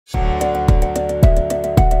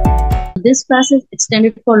this class is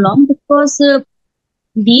extended for long because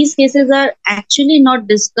these cases are actually not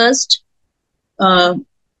discussed uh,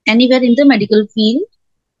 anywhere in the medical field.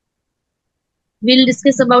 We'll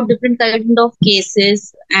discuss about different kind of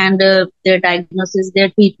cases and their diagnosis, their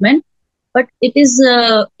treatment, but it is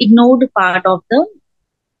ignored part of the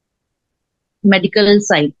medical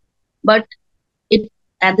side. But it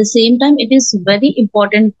at the same time it is very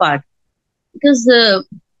important part because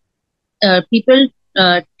people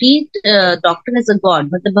treat doctor as a god,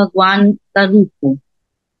 मतलब भगवान का रूप हो.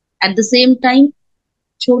 At the same time,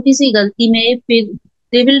 छोटी सी गलती में फिर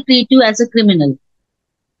they will treat you as a criminal.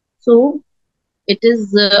 So it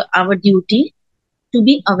is our duty to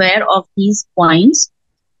be aware of these points.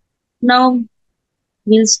 Now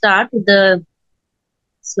we'll start with the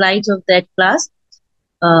slides of that class.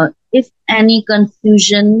 If any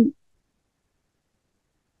confusion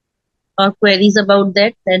or queries about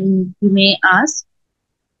that, then you may ask.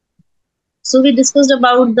 So we discussed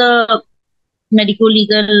about the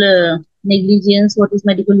medico-legal negligence, what is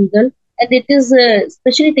medico-legal, and it is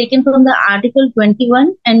especially taken from the Article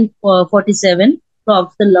 21 and 47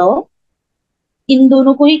 of the law. इन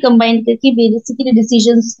दोनों को ही combine करके basically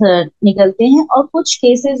decisions निकलते हैं और कुछ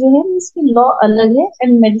cases जो है इसकी लॉ अलग है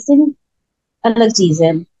एंड मेडिसिन अलग चीज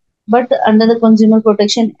है. But under the consumer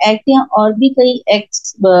protection act या और भी कई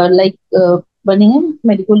एक्ट्स लाइक बने हैं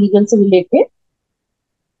मेडिको लीगल से रिलेटेड,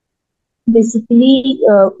 बेसिकली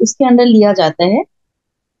उसके अंडर लिया जाता है.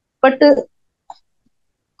 बट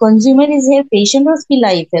कंज्यूमर इज है पेशेंट और उसकी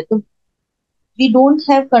लाइफ है, तो we don't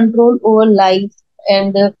have control over life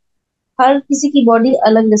and हर किसी की बॉडी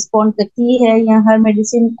अलग रिस्पॉन्ड करती है या हर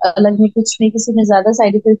मेडिसिन अलग में, कुछ में किसी में ज्यादा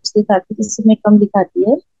साइड इफेक्ट्स दिखाती है, किसी में कम दिखाती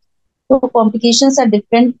है. So complications are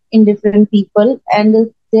different in different people, and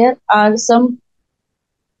there are some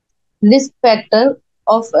risk factor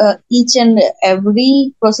of each and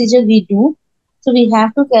every procedure we do. So we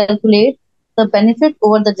have to calculate the benefit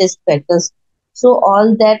over the risk factors. So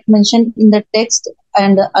all that mentioned in the text,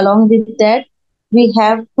 and along with that, we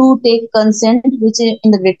have to take consent, which is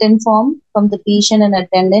in the written form from the patient and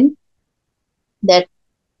attendant, that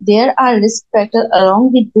there are risk factors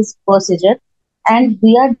along with this procedure and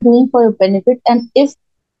we are doing for your benefit, and if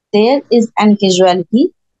there is an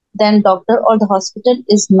casualty then doctor or the hospital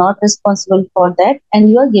is not responsible for that and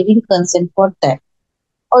you are giving consent for that.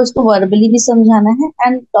 और उसको verbally भी समझाना है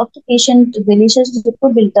and doctor patient relationship को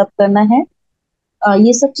buildup करना है.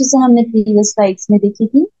 ये सब चीजें हमने प्रीवियस स्लाइड्स में देखी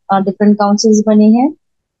थी. डिफरेंट काउंसिल्स बने हैं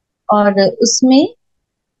और उसमें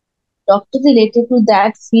doctor related to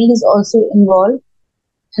that field is also involve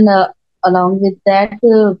and along with that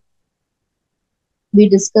we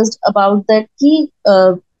discussed about that कि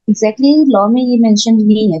exactly लॉ में ये मेंशन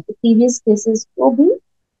नहीं है, तो प्रीवियस केसेस को भी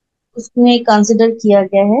उसमें कंसिडर किया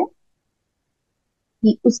गया है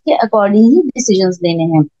कि उसके अकॉर्डिंग ही डिसीजंस लेने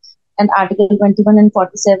हैं. एंड आर्टिकल 21 एंड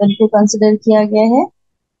 47 को कंसिडर किया गया है.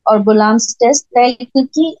 और बुलाम्स टेस्ट लाइक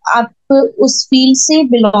कि आप उस फील्ड से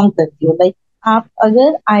बिलोंग करते हो, लाइक आप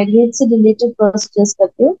अगर आयुर्वेद से रिलेटेड प्रोसीजर्स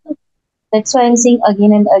करते हो, तो that's why I am saying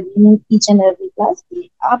again and again in each and every class कि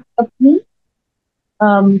आप अपनी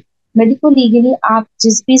मेडिको लीगली आप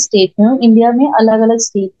जिस भी स्टेट में हो, इंडिया में अलग अलग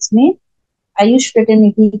स्टेट्स में आयुष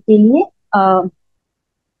फ्रेटर्निटी के लिए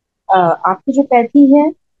आपकी जो पैथी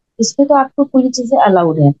है इसमें तो आपको पूरी चीजें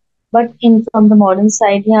अलाउड है. But in from the modern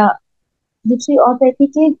side या दूसरी और पैथी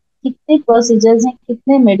के कितने प्रोसीजर्स हैं,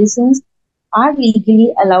 कितने medicine are legally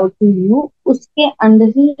allowed to you, उसके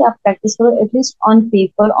अंदर ही आप प्रैक्टिस करो at least on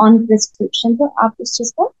paper on prescription. तो आप इस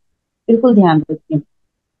चीज का बिल्कुल ध्यान रखें.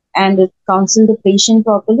 And counsel the patient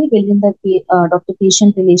properly within the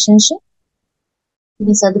doctor-patient relationship.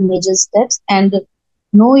 These are the major steps. And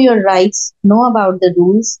know your rights, know about the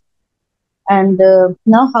rules. And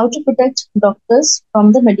now how to protect doctors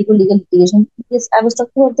from the medical legal litigation. Yes, I was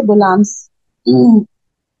talking about the bulams.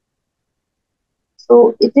 So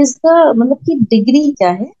it is the मतलब कि degree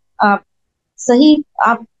क्या है, आप सही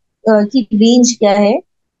आप की range क्या है.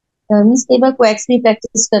 मीन्स कई बार क्वैक्स भी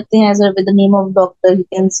प्रैक्टिस करते हैं as with the name of doctor you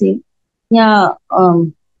can say, या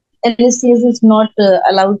LSCS is not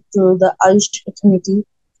allowed to the Ayush fraternity.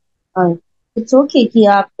 It's okay कि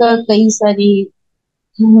आपका कई सारी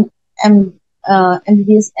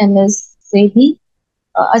एमबीबीएस एमएस से भी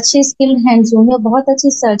अच्छे स्किल हैंड्स होंगे, बहुत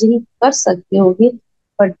अच्छी सर्जरी कर सकते होगे,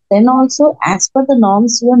 but then also as per the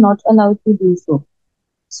norms you are not allowed to do so.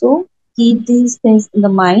 So keep these things in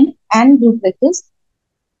the mind and do practice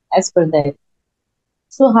as per that.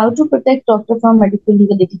 So how to protect doctor from medical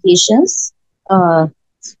legal litigations?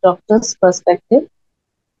 Doctor's perspective.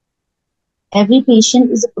 Every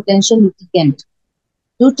patient is a potential litigant.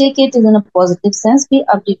 Do take it in a positive sense, be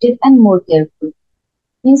updated and more careful.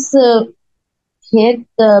 Means here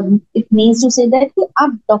it means to say that कि आप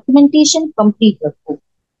documentation complete रखो.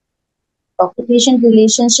 Doctor patient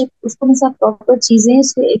relationship उसको means आप proper चीजें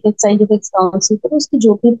उसके एक side effects council करो, उसकी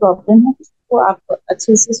जो भी प्रॉब्लम है उसको आप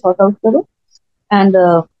अच्छे से सॉर्ट आउट करो. And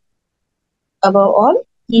above all,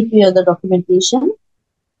 keep your the documentation,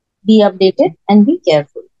 be updated and be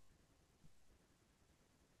careful.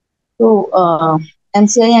 तो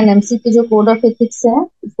एमसीआई एंड एमसी के जो कोड ऑफ एथिक्स है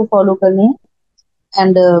उसको फॉलो करने हैं.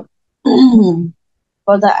 And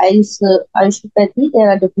for the आयुषपैथी there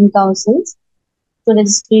are different councils. तो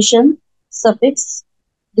registration, suffix,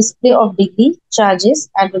 display of degree, charges,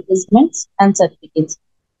 advertisements and certificates,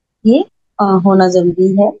 ये होना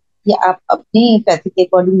जरूरी है. ये आप अपने पैथी के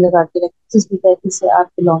अकॉर्डिंग लगा के रखें, जिस भी पैथी से आप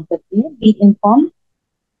बिलोंग करती हैं. Be inform.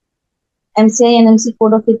 MCI and MC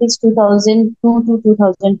Code of Ethics 2002 to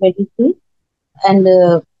 2023, and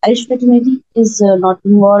Ayush fraternity is not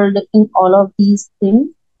involved in all of these things.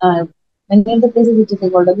 Many of the places which is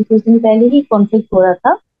involved, अभी कुछ दिन पहले ही कॉन्फ्लिक्ट हो रहा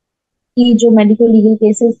था कि जो मेडिकल लीगल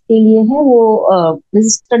केसेस के लिए है वो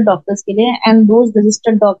रजिस्टर्ड डॉक्टर्स के लिए, and those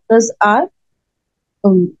registered doctors are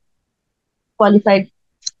qualified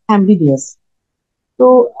MBBS.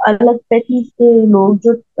 तो अलग पैथी के लोग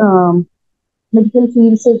जो मेडिकल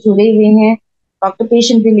फील्ड से जुड़े हुए हैं, डॉक्टर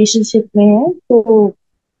पेशेंट रिलेशनशिप में है, तो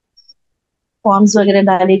फॉर्म्स वगैरह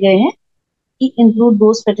डाले गए हैं कि include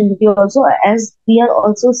those fertility also, as we are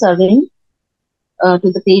also serving to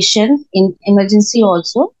the patient in emergency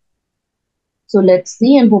also. So let's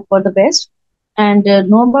see and hope for the best, and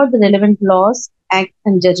know about the relevant laws, acts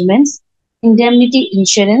and judgments. Indemnity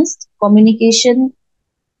insurance, communication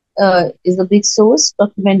is a big source,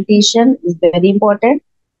 documentation is very important,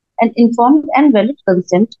 and informed and valid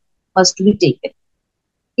consent must be taken.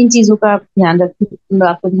 इन चीजों का आप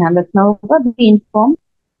आपको ध्यान रखना होगा. Be inform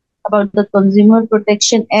about the Consumer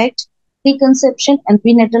Protection Act, Preconception and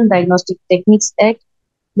Prenatal Diagnostic Techniques Act,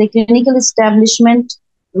 the Clinical Establishment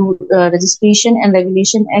Registration and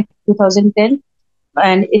Regulation Act 2010,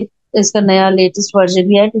 and इसका नया latest version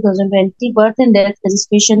भी है 2020, Birth and Death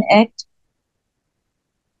Registration Act,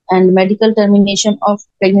 and Medical Termination of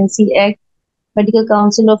Pregnancy Act, Medical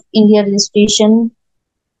Council of India Registration,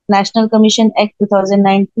 National Commission Act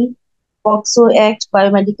 2090, POXO Act,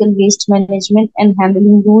 Biomedical Waste Management and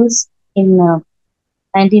Handling Rules in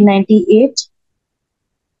 1998.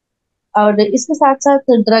 और इसके साथ साथ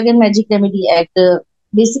drug and magic remedy act.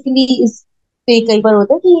 Basically इस पे कई बार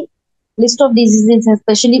होता है कि लिस्ट ऑफ डिजीजेस है,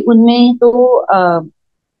 स्पेशली उनमें तो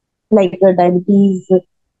like diabetes,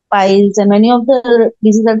 piles and many of the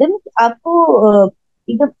disease are there. आपको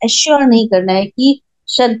एकदम एश्योर नहीं करना है कि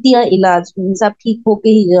शर्तिया इलाज मीन्स आप ठीक होके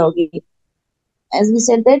ही जाओगे. एज वी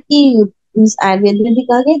सेड दैट कि आयुर्वेद में भी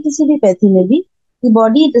कहा गया, किसी भी पैथी में भी, कि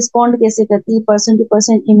बॉडी रिस्पॉन्ड कैसे करती है, person to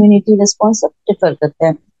person immunity response सब डिफर करता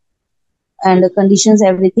है, एंड कंडीशंस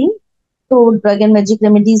एवरीथिंग. तो ड्रग एंड मैजिक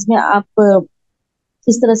रेमेडीज में आप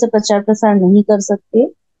इस तरह से प्रचार प्रसार नहीं कर सकते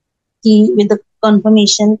कि विद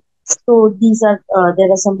कंफर्मेशन. तो these are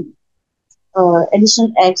there are some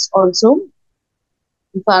additional acts also,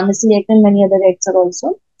 pharmacy act and many other acts are also.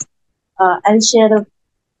 I'll share a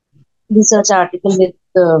research article with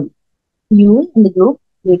you in the group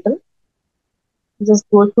later. Just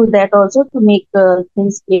go through that also to make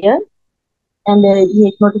things clear. And ये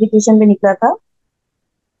एक notification भी निकला था,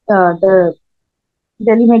 the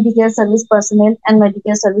Delhi Medicare Service Personnel and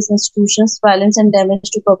Medicare Service Institutions Violence and Damage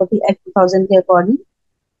to Property Act 2000 के according,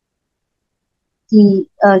 कि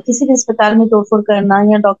किसी भी अस्पताल में तोड़फोड़ करना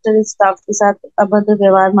या डॉक्टर स्टाफ के साथ अभद्र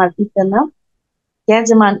व्यवहार मारपीट करना गैर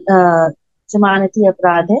जमानती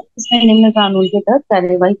अपराध है. इसमें निम्न कानून के तहत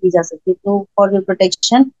कार्यवाही की जा सकती है. तो for your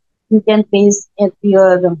protection you can place at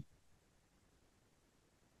your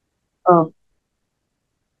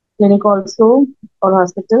clinic also और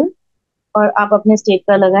हॉस्पिटल, और आप अपने स्टेट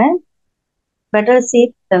का लगाएं. Better safe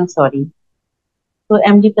then sorry. तो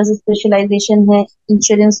एमडी प्लस स्पेशलाइजेशन है,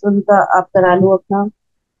 इंश्योरेंस उनका आप करा लो अपना.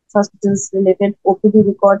 Hospitals related OPD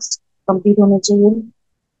records complete होने चाहिए.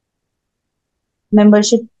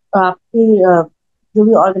 मेंबरशिप आपकी जो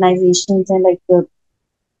भी ऑर्गेनाइजेशन है, लाइक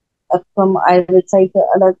फ्रॉम आयुर्वेद साइड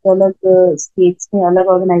अलग अलग स्टेट्स में अलग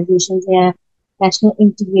ऑर्गेनाइजेशन हैं. नेशनल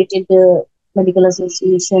इंटीग्रेटेड मेडिकल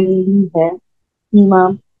एसोसिएशन भी है, नीमा,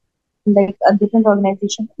 like different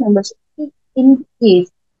organisation membership. In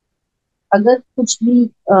case अगर कुछ भी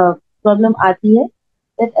प्रॉब्लम आती है,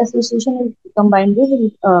 that association is combined with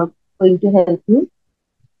going to help you.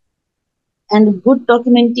 And good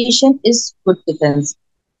documentation is good defense.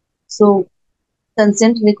 So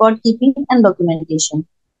consent, record keeping and documentation.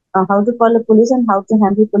 How to call the police and how to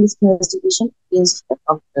handle police investigation against the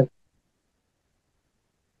doctor.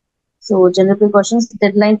 So general precautions,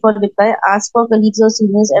 deadline for reply, ask for colleagues or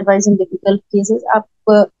seniors advice in difficult cases. आप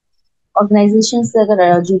organisation से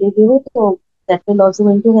अगर जुड़े हुए हो तो that will also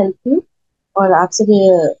going to help you, और आपसे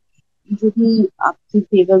जो भी आपकी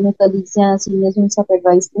फेवर में कलीग्स या सीनियर्स उन सब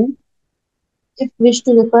एडवाइस दें. If wish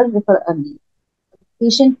to refer early.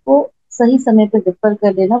 Patient को सही समय पर रेफर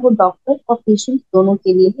कर देना वो डॉक्टर और पेशेंट दोनों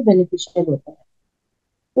के लिए ही बेनिफिशियल होता है.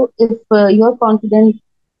 तो if you are confident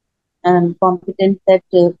and competent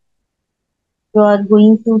that you are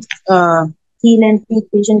going to heal and treat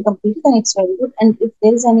patient completely, then it's very good. And if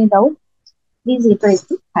there is any doubt, please refer it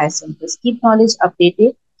to higher centers. Keep knowledge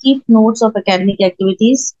updated. Keep notes of academic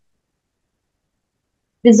activities.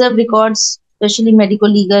 Preserve records, especially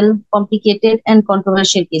medical, legal, complicated and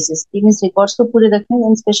controversial cases. It means records को पूरे रखने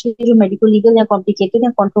हैं, especially जो medical, legal या complicated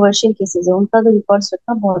या controversial cases है, उनका तो records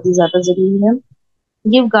रखना बहुत ही ज्यादा जरूरी है.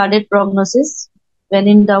 Give guarded prognosis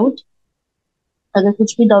when in doubt. अगर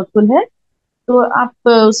कुछ भी doubtful है तो आप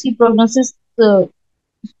उसकी प्रोग्नोसिस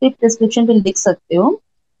पे प्रिस्क्रिप्शन पे लिख सकते हो.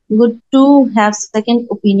 Good to have second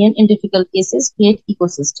opinion in difficult cases, create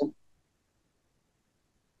ecosystem.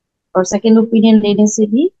 और सेकंड ओपिनियन लेने से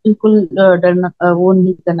भी बिल्कुल डरना वो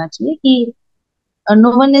नहीं करना चाहिए कि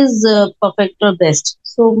नो वन इज परफेक्ट और best.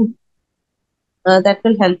 So that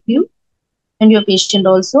will help you and your patient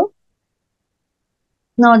also.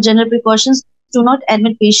 Now general precautions, do not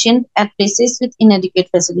admit patient at places with inadequate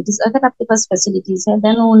facilities. अगर आपके पास facilities है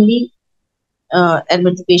then only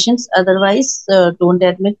admit the patients, otherwise don't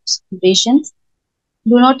admit patients.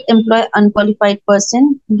 Do not employ unqualified person,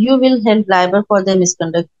 you will held liable for their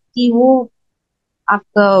misconduct. कि वो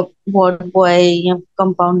आपका ward boy या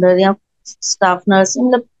compounder या staff nurse,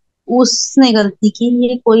 मतलब उसने गलती की,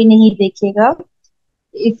 ये कोई नहीं देखेगा.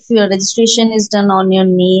 if your registration is done on your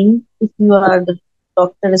name, if you are the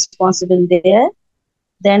doctor responsible there,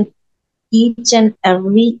 then each and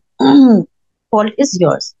every fault is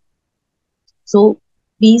yours. So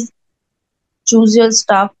please choose your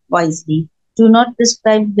staff wisely. Do not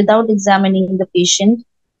prescribe without examining the patient.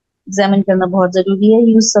 Examine करना बहुत जरूरी है.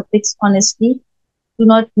 Use suffix honestly. Do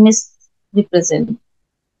not misrepresent.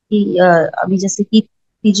 कि अभी जैसे कि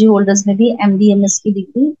PG holders में भी MD/MS की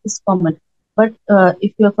degree is common, but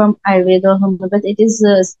if you are from Ayurveda और homeopath it is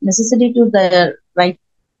necessary to right.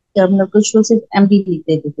 मतलब कुछ लोग सिर्फ MD लिख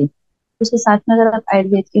देते थे, उसके साथ में अगर आप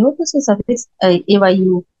आयुर्वेद के हो तो उसके सफिक्स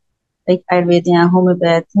AYU, लाइक आयुर्वेद या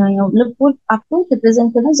होम्योपैथ या मतलब वो आपको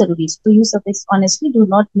रिप्रेजेंट करना जरूरी है. तो use suffix honestly. Do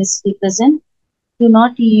not miss represent. Do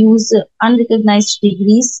not use unrecognised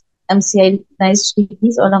degrees, MCI recognised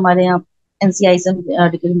degrees, और हमारे यहाँ NCI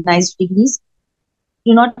recognised degrees.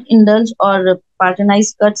 Do not indulge और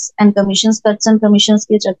पार्टनाइज cuts and commissions. Cuts and commissions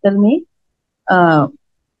के चक्कर में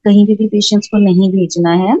कहीं भी पेशेंट्स को नहीं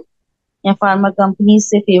भेजना है या फार्मा कंपनी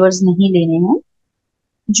से फेवर्स नहीं लेने हैं.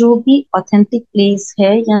 जो भी ऑथेंटिक प्लेस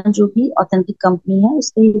है या जो भी ऑथेंटिक कंपनी है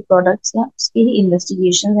उसके ही प्रोडक्ट्स या उसके ही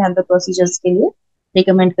इन्वेस्टिगेशन या अदर प्रोसीजर्स के लिए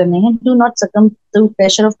रिकमेंड करने हैं. डू नॉट सकम to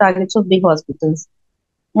pressure of targets of big hospitals.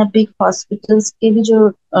 या बिग हॉस्पिटल्स के भी जो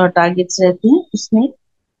टारगेट्स रहते हैं उसमें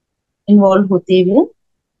इन्वॉल्व होते हुए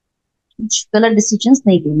गलत डिसीजंस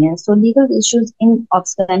नहीं लेने हैं. सो legal issues in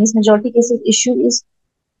obstetrics, majority cases issue is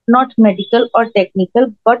not medical और टेक्निकल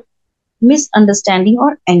बट मिसअंडरस्टैंडिंग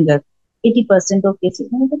और एंगर. 80% ऑफ केसेस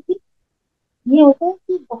में मतलब ये होता है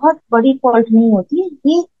कि बहुत बड़ी फॉल्ट नहीं होती है,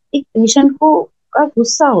 ये एक पेशेंट को का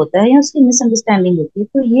गुस्सा होता है या उसकी मिसअंडरस्टैंडिंग होती है.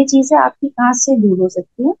 तो ये चीजें आपकी कहाँ से दूर हो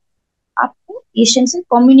सकती है. आपको पेशेंट से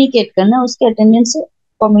कम्युनिकेट करना है, उसके अटेंडेंट से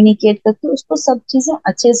कम्युनिकेट करके उसको सब चीजें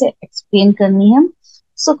अच्छे से एक्सप्लेन करनी है.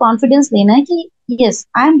 सो कॉन्फिडेंस लेना है कि yes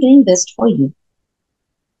I am doing best for you.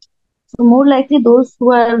 So more likely those who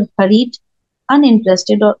are hurried,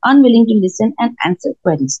 uninterested or unwilling to listen and answer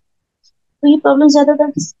queries. तो ये प्रॉब्लम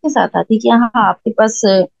ज्यादातर किसके साथ आती है कि हाँ आपके पास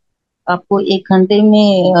आपको 1 घंटे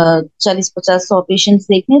में 40-50-100 पेशेंट्स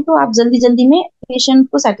देखने, तो आप जल्दी जल्दी में पेशेंट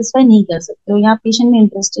को सेटिस्फाई नहीं कर सकते हो. यहाँ पेशेंट में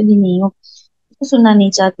इंटरेस्टेड ही नहीं हो, उसको सुनना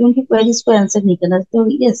नहीं चाहते, उनकी क्वेरीज को आंसर नहीं करना चाहते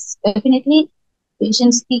हो. यस डेफिनेटली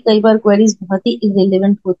पेशेंट्स की कई बार क्वेरीज बहुत ही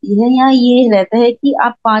इरेलीवेंट होती है. यहाँ ये रहता है कि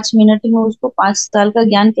आप 5 मिनट में उसको 5 साल का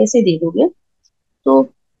ज्ञान कैसे दे दोगे. तो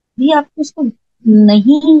भी आपको उसको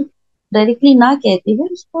नहीं डायरेक्टली ना कहते हुए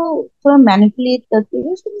उसको थोड़ा मैनिपुलेट करते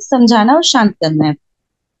हुए उसको समझाना और शांत करना है.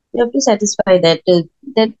 You have to satisfy that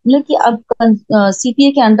that मतलब कि अब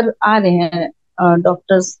CPA के अंडर आ रहे हैं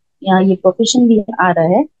डॉक्टर्स, यहाँ ये प्रोफेशन भी आ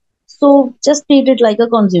रहा है. So just treat it like a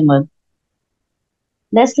consumer.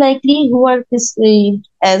 Less likely who are perceived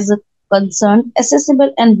as concerned, accessible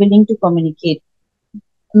and willing to communicate.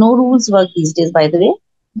 No rules work these days, by the way.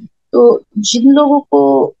 तो जिन लोगों को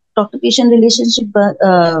doctor patient relationship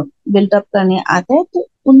built up करने आता है तो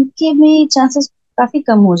उनके में chances काफी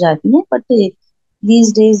कम हो जाती है, but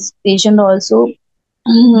these days patient also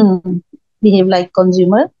behave like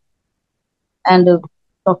consumer, and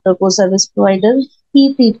doctor को सर्विस प्रोवाइडर ही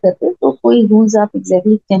ट्रीट करते हैं, तो कोई रूल्स आप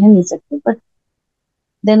एग्जैक्टली कह नहीं सकते, but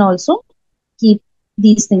then also keep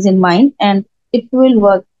these things in mind and it will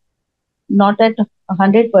work, not at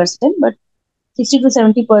 100%, but 60 to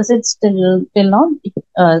 70% till now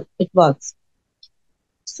it works.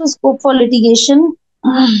 So scope for litigation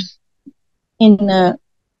in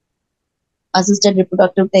assisted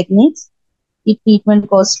reproductive techniques, ये treatment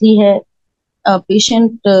costly है,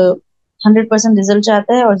 patient 100% result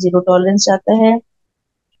चाहता है और zero tolerance चाहता है,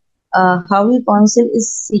 how you council is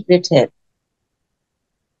secret है.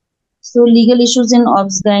 सो legal issues in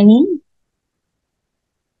obs gynae,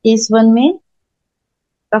 case 1 में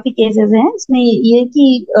काफी केसेस हैं, इसमें ये है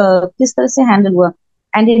कि किस तरह से हैंडल हुआ.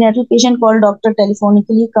 Antenatal patient call doctor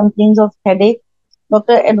telephonically, complains of headache,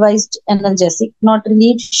 doctor advised analgesic, not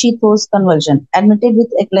relieved, she throws conversion, admitted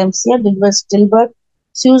with eclampsia, delivered stillbirth,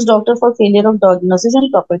 sues doctor for failure of diagnosis and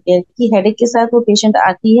proper care. की headache के साथ वो patient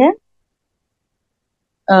आती है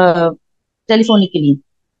telephonically,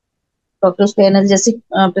 doctor उसको analgesic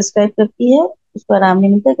prescribe करती है, उसको आराम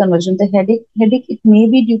नहीं मिलता, conversion. The headache headache it may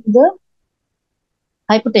be due to the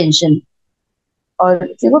hypotension, और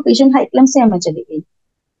फिर वो पेशेंट हाइक्लेम्सिया में चली गई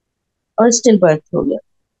और स्टिल बर्थ हो गया.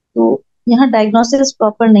 तो यहाँ डायग्नोसिस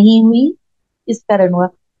प्रॉपर नहीं हुई, इस कारण हुआ.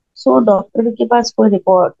 सो डॉक्टर के पास कोई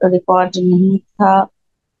रिकॉर्ड रिकॉर्ड नहीं था,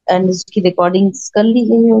 एंड उसकी रिकॉर्डिंग्स कर ली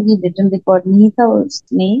गई होगी, रिटन रिकॉर्ड नहीं था,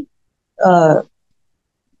 उसने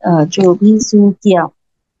जो भी सू किया.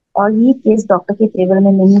 और ये केस डॉक्टर के फेवर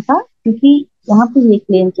में नहीं था, क्योंकि यहाँ पे ये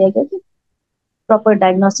क्लेम किया गया कि proper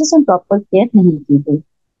diagnosis and proper care नहीं की गई.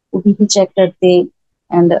 वो बीपी चेक करते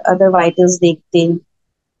एंड अदर वाइटल्स देखते,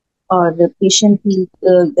 और पेशेंट फील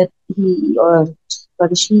दैट ही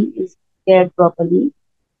और शी इज केयर्ड प्रॉपरली,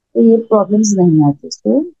 तो ये प्रॉब्लम्स नहीं आती.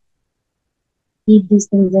 So keep this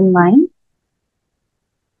things in mind.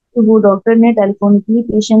 तो वो डॉक्टर ने टेलीफोनिकली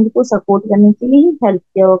पेशेंट को सपोर्ट करने के लिए ही हेल्प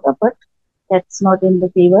किया होगा, but that's not in the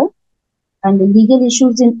favour. And legal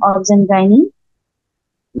issues in obs and gynae,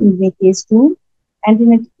 in case 2,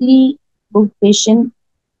 antenatally booked patient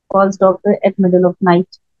calls doctor at middle of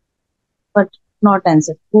night, but not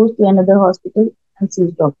answered, goes to another hospital and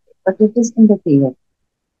sees doctor, but it is in the favor.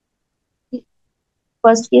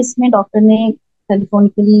 First case में doctor ने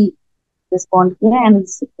telephonically respond किया and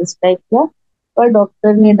prescribe किया, पर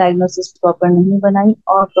doctor ने diagnosis proper नहीं बनाई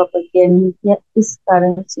और proper care नहीं किया, इस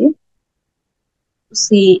कारण से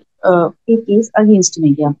उसे के केस अगेंस्ट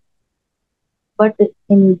में गया. बट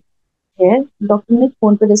इन हेयर डॉक्टर ने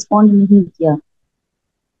फोन पर रिस्पॉन्ड नहीं किया,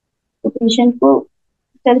 तो पेशेंट को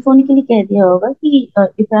टेलीफोनिकली कह दिया होगा कि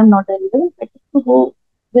if I am not available, तो वो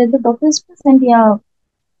where the doctor is present, या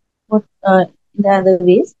इन द अदर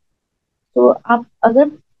वेज. तो आप अगर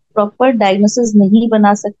प्रॉपर डायग्नोसिस नहीं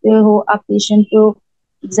बना सकते हो, आप पेशेंट को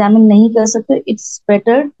एग्जामिन नहीं कर सकते, it's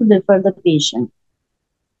better to refer the patient.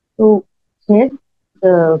 तो here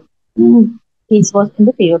the case was in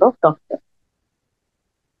the favour of doctor.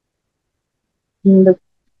 In the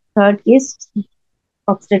third case,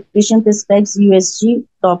 obstetrician prescribes USG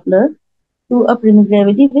Doppler to a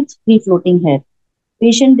primigravity with free-floating hair.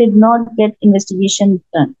 Patient did not get investigation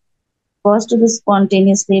done. Caused to the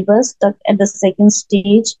spontaneous labor, stuck at the second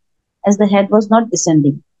stage as the head was not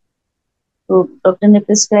descending. तो doctor ने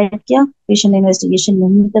prescribe किया, patient ने investigation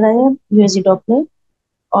नहीं कराया, USG Doppler,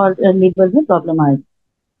 और labour में problem आई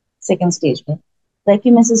second stage में.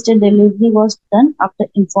 Vacuum assisted delivery was done after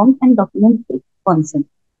inform and document consent.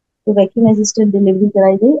 तो वैक्यूम असिस्टेड डिलीवरी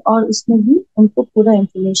कराई गई और उसमें भी उनको पूरा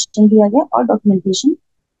इंफॉर्मेशन दिया गया और डॉक्यूमेंटेशन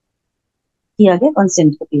किया गया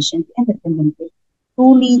कंसेंट के पेशेंट एंड अटेंडेंट के.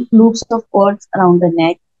 2 loops of cords around the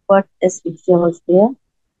neck, but asphyxia was there,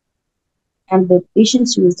 and the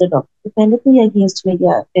patient used the doctor. तो पहले तो ये अगेंस्ट में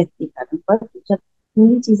गया डेथ के कारण, पर जब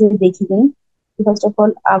पूरी चीजें देखी गई, तो फर्स्ट ऑफ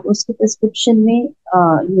ऑल आप उसके प्रिस्क्रिप्शन में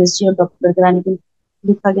यूएसजी और डॉक्टर कराने के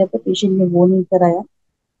लिखा गया था, पेशेंट ने वो नहीं कराया.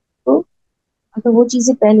 तो अगर वो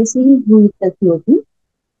चीजें पहले से ही हुई करती होती,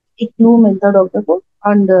 एक क्लू मिलता डॉक्टर को,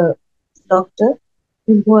 and doctor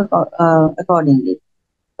will go accordingly.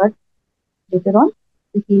 But later on,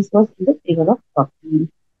 the case was in the favor of doctor.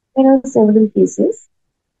 There are several cases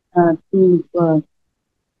to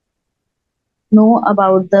know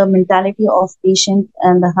about the mentality of patient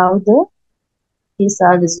and how the cases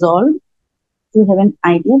are resolved, to have an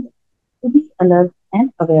idea, to be alert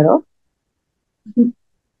and aware of the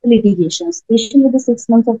litigations. Patient with the 6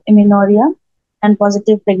 months of amenorrhea and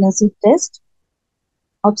positive pregnancy test,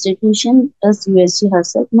 obstetrician does USG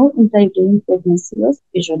herself, no intrauterine pregnancy was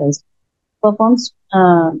visualized. performs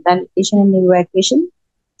dilatation and evacuation,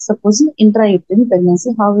 supposing intrauterine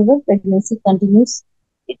pregnancy. However, pregnancy continues.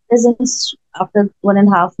 It presents after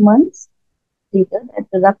 1.5 months later at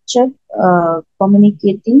the ruptured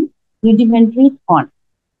communicating rudimentary thorn.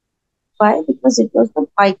 Why? Because it was the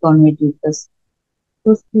biconvate uterus.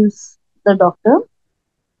 So the doctor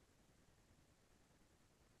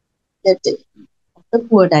that the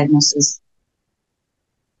poor diagnosis.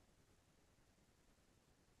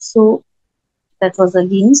 So that was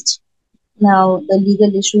against. Now the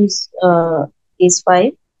legal issues, case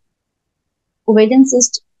 5. Ovarian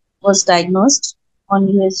cyst was diagnosed on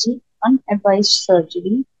USG, unadvised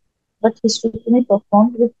surgery, but hysterectomy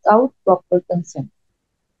performed without proper consent.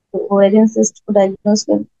 तो ovarian cyst को diagnose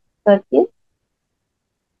करके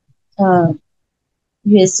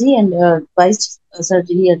USG and advised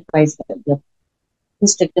surgery advised कर दिया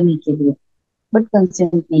hysterectomy के लिए, but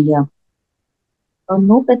consent नहीं लिया. और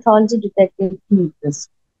no pathology detected in uterus.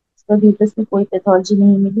 So uterus में कोई pathology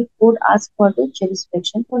नहीं मिली. Court asked for the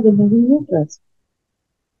jurisdiction for removing uterus.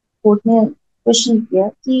 Court ने क्वेश्चन किया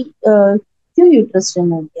कि क्यों यूट्रस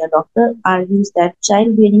रिमूव किया. Doctor argues that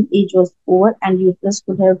child bearing as was over and uterus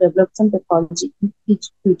could have developed some pathology in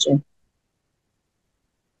future.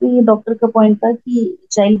 तो ये डॉक्टर का point था कि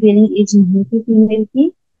चाइल्ड बियरिंग एज नहीं थी फीमेल की,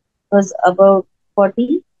 वाज अबव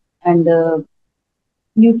 40 एंड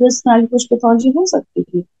यूट्रस में आगे कुछ पैथोलॉजी हो सकती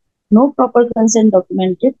थी. No proper consent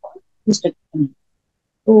documented for hysterectomy.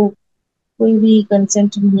 तो कोई भी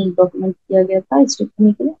कंसेंट नहीं डॉक्यूमेंट किया गया था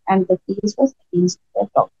हिस्टेक्टोमी के लिए and the case was against the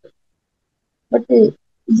doctor. But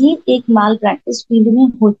ये एक माल प्रैक्टिस फील्ड में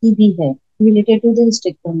होती भी है रिलेटेड टू द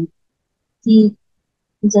हिस्टेक्टोमी कि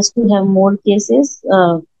just to have more cases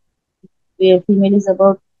where female is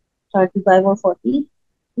about 35 or 40.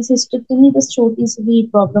 इस हिस्टेक्टोमी बस छोटी सी भी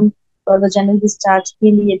प्रॉब्लम और वजाइनल डिस्चार्ज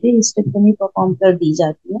के लिए भी हिस्टेक्टोमी परफॉर्म कर दी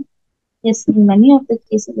जाती है. Yes, in many of the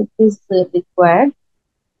cases it is required,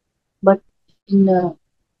 but in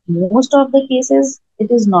most of the cases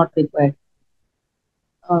it is not required.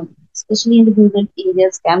 Especially in the rural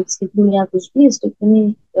areas, camps के थ्रू या कुछ भी हिस्टेक्टोमी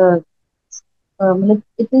मतलब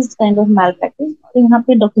it is kind of mail practice. और यहाँ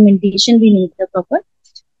पे documentation भी नहीं था proper.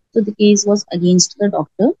 So the case was against the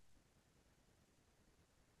doctor.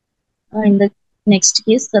 In the next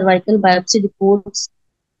case, cervical biopsy reports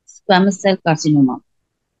squamous cell carcinoma.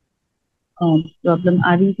 Problem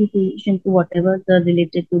आ रही थी patient को whatever the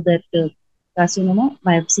related to that carcinoma.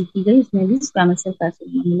 biopsy की गई, इसमें भी squamous cell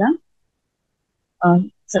carcinoma मिला.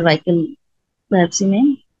 cervical biopsy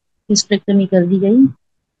में hysterectomy कर दी गई,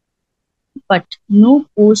 but no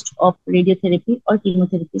post op radiotherapy और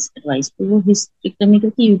chemotherapy advice. तो वो hysterectomy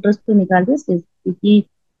करके यूट्रस तो निकाल दिया क्योंकि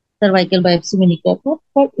सर्वाइकल बायोप्सी में निकला था,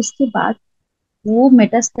 पर उसके बाद वो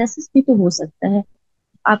मेटास्टेसिस भी तो हो सकता है.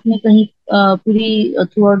 आपने कहीं पूरी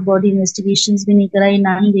थ्रू आउट बॉडी इन्वेस्टिगेशन भी नहीं कराई,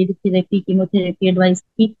 ना ही रेडियोथेरेपी कीमोथेरेपी एडवाइस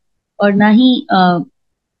की, और ना ही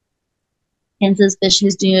कैंसर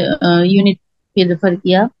स्पेशलिस्ट यूनिट पे रेफर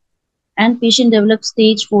किया. And patient develop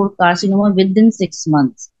stage 4 carcinoma with in 6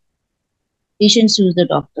 months. Patient sues the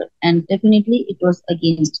doctor and definitely it was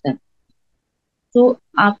against them. So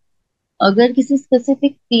आप अगर किसी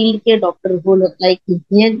स्पेसिफिक फील्ड के डॉक्टर हो, like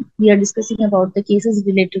here we are discussing about the cases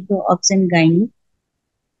related to obs and gynae,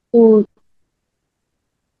 तो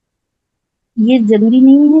ये जरूरी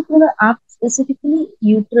नहीं है कि आप specifically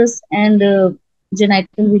uterus and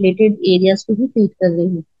genital related areas को भी ट्रीट कर रहे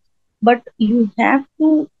हो, but you have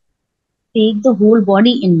to take the whole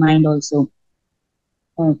body in mind also.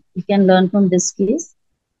 You can learn from this case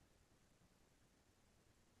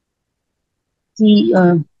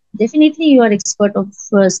कि definitely you are expert of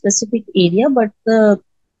a specific area, but the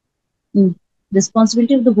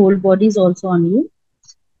responsibility of the whole body is also on you.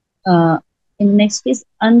 In the next case,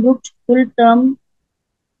 unbooked full term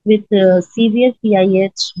with severe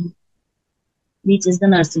PIH reaches the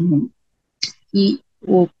nursing home. कि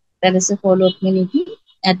वो पहले से follow up में नहीं थी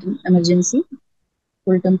at emergency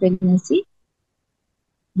full term pregnancy.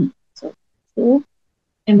 So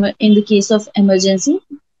in the case of emergency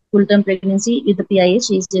full term pregnancy with the PIH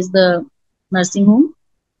reaches the nursing home.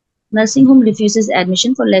 Nursing home refuses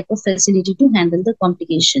admission for lack of facility to handle the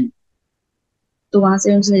complication. तो वहां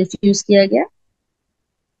से उनसे refuse किया गया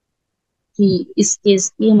कि इस case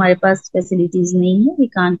की हमारे पास फैसिलिटीज नहीं है, we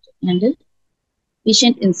can't handle.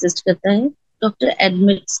 Patient insist करता है. Doctor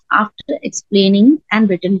admits after explaining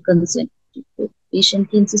and written consent. तो पेशेंट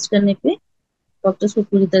के इंसिस्ट करने पे डॉक्टर्स को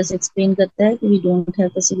पूरी तरह से एक्सप्लेन करता है कि वी डोंट हैव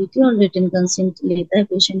फैसिलिटी, और रिटन कंसेंट लेता है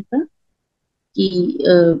पेशेंट का कि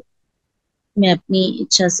मैं अपनी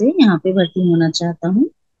इच्छा से यहाँ पे भर्ती होना चाहता हूँ,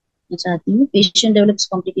 मैं चाहती हूँ. Patient develops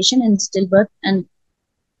complication and still birth and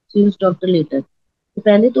sues doctor letter. तो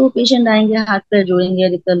पहले तो पेशेंट आएंगे, हाथ पैर जोड़ेंगे,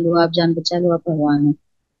 अरे कर लो, आप जान बचा लो, आप भगवान है।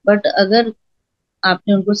 बट अगर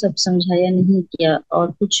आपने उनको सब समझाया नहीं किया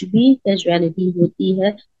और कुछ भी कैजुअलिटी होती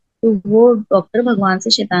है, तो वो डॉक्टर भगवान से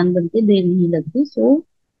शैतान बन के देर नहीं लगती। So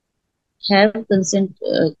have consent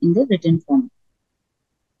in the written form.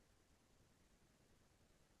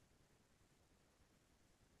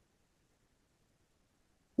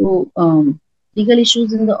 तो legal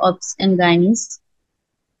issues in the obs and गाइनीस,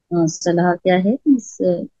 सलाह क्या है इस,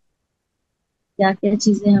 क्या क्या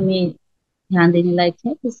चीजें हमें ध्यान देने लायक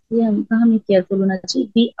है, इसलिए हमका हमें केयरफुल होना चाहिए,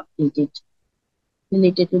 be updated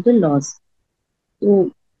related to the laws. तो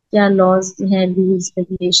क्या लॉज है, रूल्स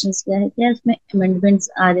रेगुलेशंस क्या है, क्या इसमें अमेंडमेंट्स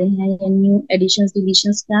आ रहे हैं या न्यू एडिशंस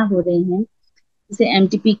डिलीशंस क्या हो रहे हैं। जैसे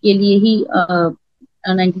एमटीपी के लिए ही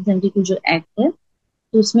 1972 जो एक्ट है,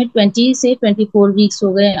 तो उसमें 20 से 24 वीक्स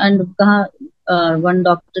हो गए, एंड कहाँ 1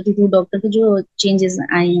 डॉक्टर to 2 डॉक्टर के जो चेंजेस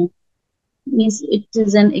आए हैं, means it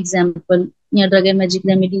is an example. या drug and magic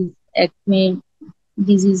remedies act में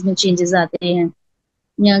डिजीज में चेंजेस आते हैं,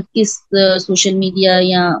 या किस सोशल मीडिया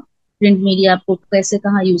या प्रिंट मीडिया आपको कैसे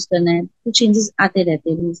कहाँ यूज करना है, तो चेंजेस आते रहते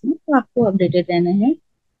हैं रूल्स में, तो आपको अपडेटेड रहना है।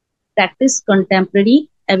 Practice contemporary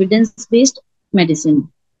evidence based medicine.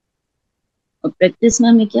 और प्रैक्टिस में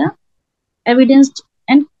हमें क्या, एविडेंस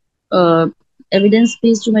एंड एविडेंस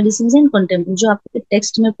बेस्ड जो मेडिसिन एंड कंटेम्प्रेरी, जो आपके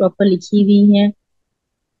टेक्स्ट में प्रॉपर लिखी हुई है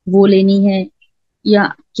वो लेनी है। या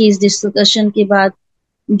केस डिस्कशन के बाद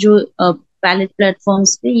जो पैलेट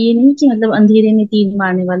प्लेटफॉर्म्स पे, ये नहीं कि मतलब अंधेरे में तीर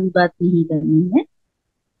मारने वाली बात नहीं करनी है,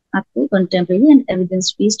 आपको contemporary and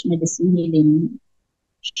evidence based medicine ही लेनी है।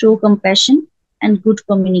 Show compassion and good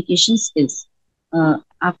communication skills.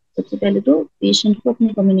 आप सबसे पहले तो पेशेंट को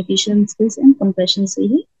अपने कम्युनिकेशन स्किल्स एंड कंपैशन से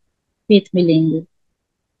ही फेथ मिलेंगे।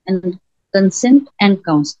 And consent and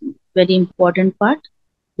counselling, very important part.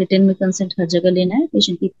 Return में कंसेंट हर जगह लेना है,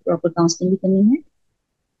 पेशेंट की प्रॉपर काउंसलिंग भी करनी है।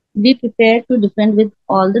 Be prepare to defend with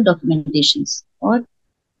all the documentations, और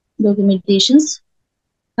डॉक्यूमेंटेशंस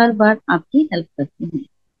हर बार आपकी हेल्प करते हैं।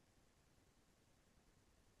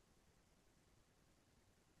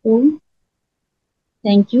 तो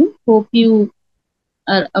thank you, hope you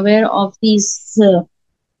are aware of these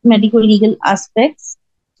medical legal aspects,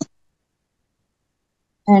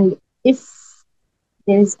 and if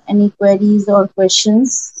there is any queries or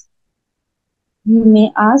questions you may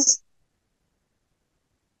ask.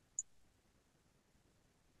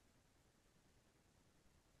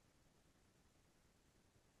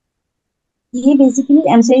 ये basically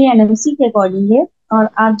MCI NMC के according है, और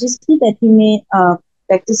आप जिस भी पैथी में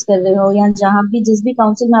प्रैक्टिस कर रहे हो, या जहाँ भी जिस भी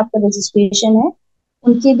काउंसिल में आपका रजिस्ट्रेशन है,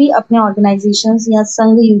 उनके भी अपने ऑर्गेनाइजेशंस या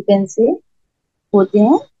संघ यूपेन से होते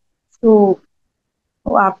हैं। तो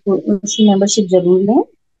आप उनकी मेंबरशिप जरूर लें,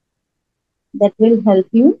 दैट विल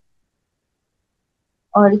हेल्प यू।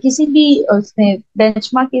 और किसी भी उसमें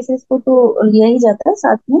बेंचमार्क केसेस को तो लिया ही जाता है,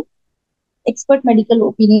 साथ में एक्सपर्ट मेडिकल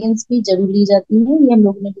ओपिनियंस भी जरूर ली जाती है, ये हम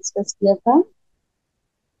लोग ने डिस्कस किया था।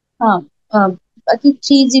 हाँ, बाकी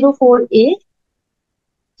 304A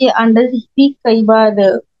के अंडर भी कई बार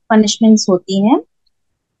पनिशमेंट्स होती हैं।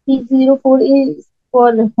 304A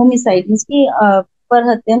फॉर होमिसाइड, मीन्स की पर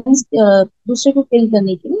हत्या, मीन्स दूसरे को किल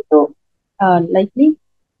करने के लिए, तो लाइकली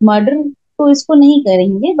मर्डर तो इसको नहीं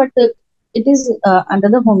करेंगे, but it is under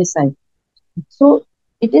the homicide. So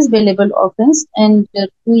it is bailable offence, and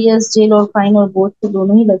 2 years jail और फाइन और बोथ तो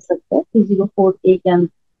दोनों ही लग सकता है 304A के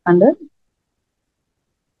अंडर।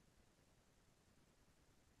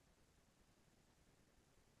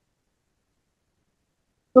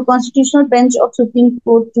 तो constitutional bench of supreme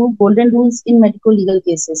court to golden rules in medico legal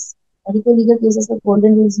cases. Medico legal cases का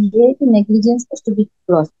गोल्डन रूल्स ये है कि नेग्लिजेंस टू बी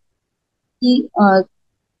क्रॉस, कि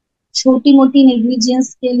छोटी मोटी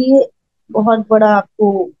नेग्लिजेंस के लिए बहुत बड़ा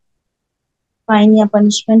आपको फाइन या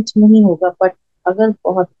पनिशमेंट नहीं होगा, बट अगर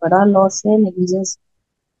बहुत बड़ा लॉस है, नेग्लिजेंस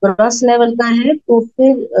ग्रॉस लेवल का है, तो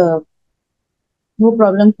फिर वो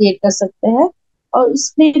प्रॉब्लम क्रिएट कर सकता है। और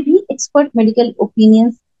उसमें भी एक्सपर्ट मेडिकल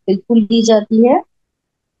ओपिनियंस बिल्कुल दी जाती है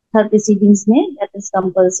हर प्रोसीडिंग्स में, दैट इज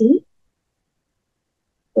कंपल्सरी।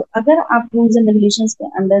 तो अगर आप रूल्स एंड रेगुलेशंस के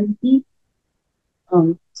अंडर ही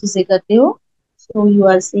चीजें करते हो, so you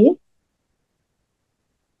are safe.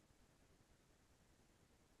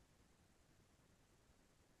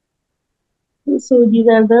 So these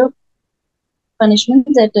are the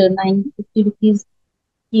punishment eight 950 rupees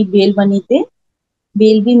की बेल बनी पे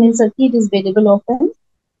बेल भी मिल सकती है, it is variable offence,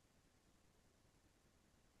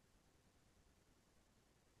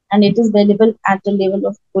 and it is variable at the level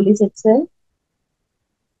of police itself.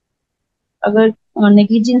 अगर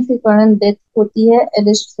नेग्लिजेंस के कारण डेथ होती है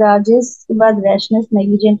डिस्चार्जेस के बाद रैशनेस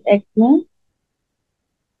नेग्लिजेंट एक्ट में,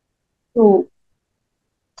 तो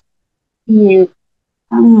ये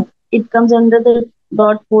it comes under the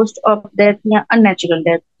dot post of death या unnatural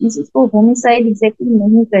death. मीन्स इसको homicide exactly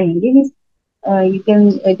नहीं कहेंगे. Means you can,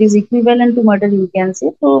 it is equivalent to murder you can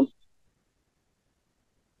say. तो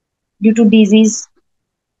due to disease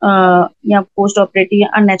या पोस्ट ऑपरेटिव या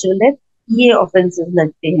अननेचुरल डेथ, ये offences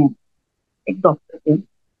लगते हैं एक डॉक्टर के.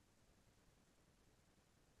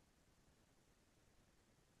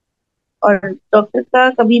 और डॉक्टर का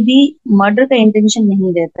कभी भी मर्डर का इंटेंशन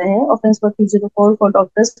नहीं रहता है. Offence for 304 for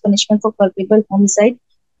doctors punishment for culpable homicide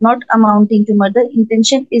not amounting to murder,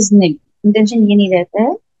 intention is nil. Intention ये नहीं रहता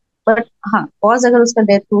है. बट हाँ, कॉज अगर उसका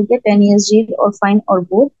डेथ हो गया, 10 years जेल और फाइन और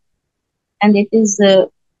both, and it is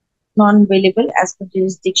non available as per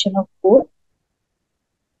jurisdiction of court.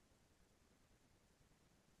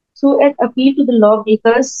 So, at appeal to the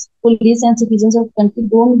lawmakers, police and citizens of country,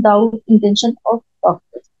 don't doubt intention of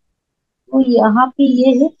doctors. तो यहाँ पे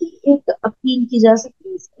ये है कि एक अपील की जा सकती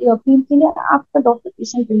है. इस अपील के लिए आपका डॉक्टर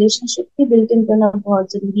पेशेंट रिलेशनशिप भी बिल्ट इन करना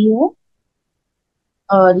बहुत जरूरी है.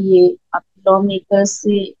 और ये आप लॉ मेकर्स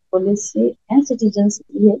से, पुलिस से एंड सिटीजन से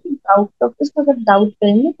भी है कि डाउट, डॉक्टर्स को अगर डाउट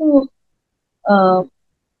करेंगे तो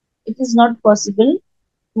it is not possible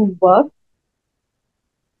to work.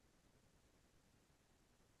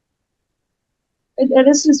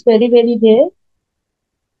 Arrest is very very rare.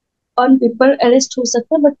 On paper arrest हो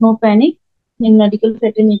सकता है, but no panic in medical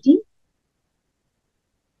fraternity.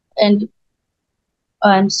 And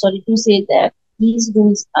I'm sorry to say that these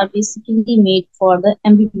rules are basically made for the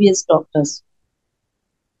MBBS doctors.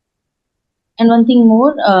 And one thing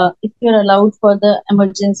more, if you're allowed for the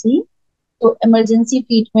emergency, so emergency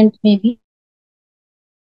treatment may be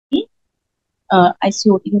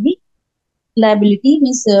ICOT में भी liability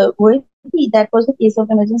means वो है कि that was the case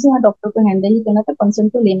of emergency, हाँ doctor को handle ही करना था, concern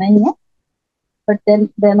तो लेना ही है. But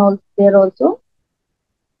then also there also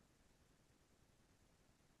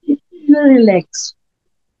you are relaxed.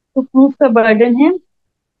 तो प्रूफ का बर्डन है.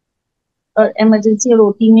 और इमरजेंसी और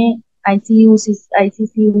ओटी में, आईसीयू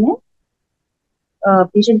आईसीसीयू में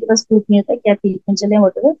पेशेंट के पास प्रूफ नहीं होता क्या ट्रीटमेंट चले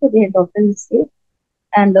वॉटेवर, तो दे doctor is safe.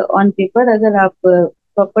 And on paper अगर आप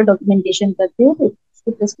प्रॉपर डॉक्यूमेंटेशन करते हो तो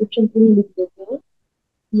उसको प्रिस्क्रिप्शन पूरी लिख देते हो,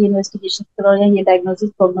 ये इन्वेस्टिगेशन करो या ये डायग्नोसिस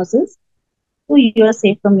प्रोग्नोसिस, तो you are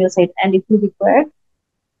safe from your side. And if you require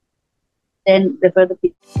then refer the